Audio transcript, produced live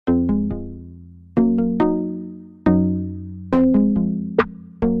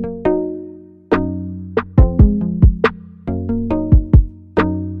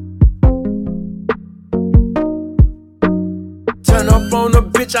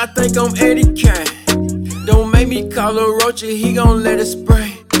bitch, I think I'm Eddie Kane. Don't make me call a Roachy, he gon' let it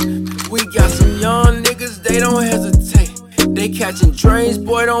spray. We got some young niggas, they don't hesitate. They catching drains,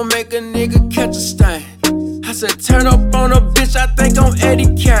 boy, don't make a nigga catch a stain. I said turn up on a bitch, I think I'm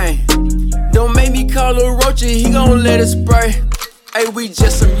Eddie Kane. Don't make me call a Roachy, he gon' let it spray. Hey, we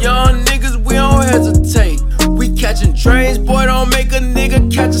just some young niggas, we don't hesitate. We catching drains, boy, don't make a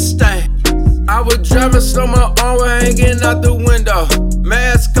nigga catch a stain. I was driving slow, my arm was hanging out the window.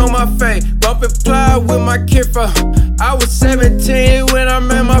 Mask on my face, bumping ply with my kid for. I was 17 when I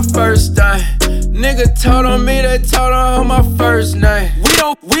made my first thing. Nigga told on me, they told on my first name.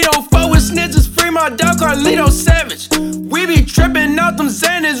 We don't fuck with snitches, free my dog Carlito savage. We be tripping out them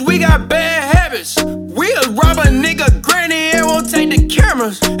Xanax, we got bad habits. We'll rob a nigga granny and won't take the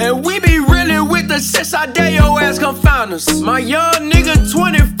cameras. And we be really with the six, I dare your ass come find us. My young nigga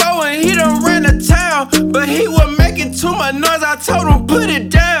 24 and he done ran the town, but he was making too much noise, I told him put it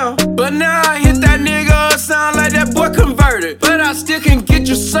down. But now I hit that nigga up, sound like that boy converted. But I still can get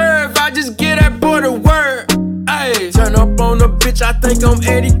you served, I just get that boy the word. Ayy, turn up on the bitch, I think I'm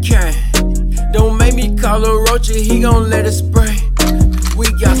Eddie Kane. Don't make me call a Roachy, he gon' let it spray.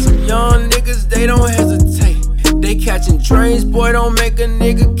 We got some young niggas, they don't hesitate. They catching drains, boy, don't make a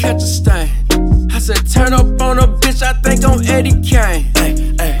nigga catch a stain. I said turn up on a bitch, I think I'm Eddie Kane.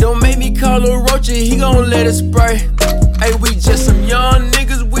 Don't make me call a Roachy, he gon' let it spray. Hey, we just some young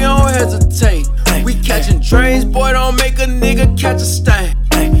niggas, we don't hesitate. We catching drains, boy, don't make a nigga catch a stain.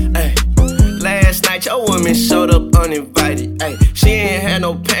 Last night your woman showed up uninvited. Ay, she ain't had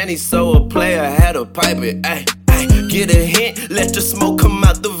no panties, so a player had to pipe it. Ay, get a hint, let the smoke come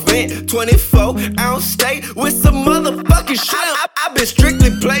out the vent. 24 ounce steak with some motherfucking shrimp. I been strictly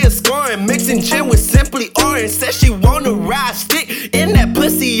player scoring, mixing gin with Simply Orange. Said she wanna ride stick in that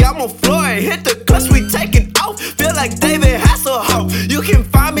pussy, I'm on floor. Hit the clutch, we taking off. Feel like David Hasselhoff. You can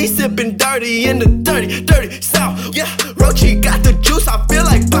find me sipping dirty in the dirty south. Yeah, Roachy got the juice, I feel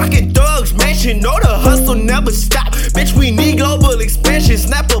like pocket dogs mansion. Know the hustle never stop. Bitch, we need global expansion.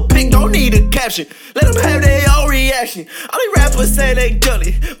 Snap a pic, don't need a caption. Let them have their own reaction. All these rappers say they done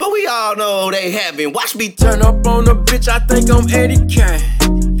it, but we all know they haven't. Watch me turn up on the bitch, I think I'm Eddie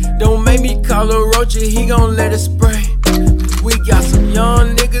Kane. Don't make me call a Roachy, he gon' let it spray. We got some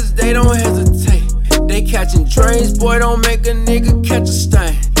young niggas, they don't hesitate. They catching drains, boy, don't make a nigga catch a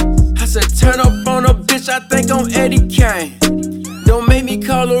stain. I said turn up on a bitch, I think I'm Eddie Kane. Don't make me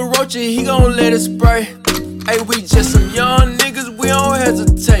call a Roachy, he gon' let it spray. Hey, we just some young niggas, we don't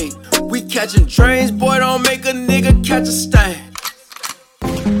hesitate. We catching drains, boy, don't make a nigga catch a stain.